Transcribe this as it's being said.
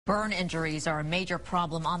Burn injuries are a major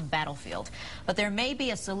problem on the battlefield, but there may be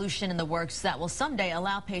a solution in the works that will someday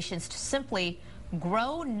allow patients to simply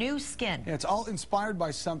grow new skin. Yeah, it's all inspired by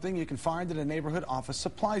something you can find at a neighborhood office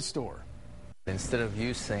supply store. Instead of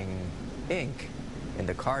using ink in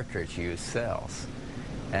the cartridge, you use cells.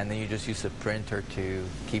 And then you just use a printer to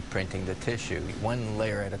keep printing the tissue, one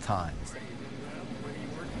layer at a time.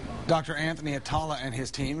 Dr. Anthony Atala and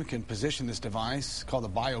his team can position this device, called a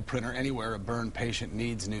bioprinter, anywhere a burn patient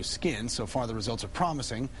needs new skin. So far, the results are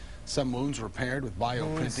promising. Some wounds repaired with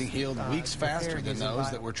bioprinting healed weeks faster than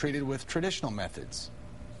those that were treated with traditional methods.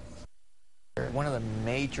 One of the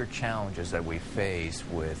major challenges that we face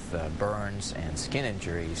with burns and skin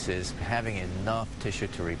injuries is having enough tissue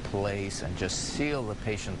to replace and just seal the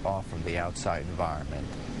patient off from the outside environment.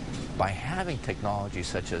 By having technology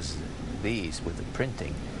such as these with the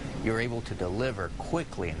printing, you're able to deliver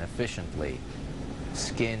quickly and efficiently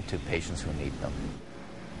skin to patients who need them.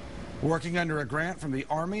 Working under a grant from the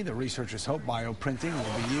Army, the researchers hope bioprinting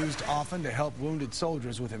will be used often to help wounded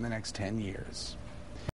soldiers within the next 10 years.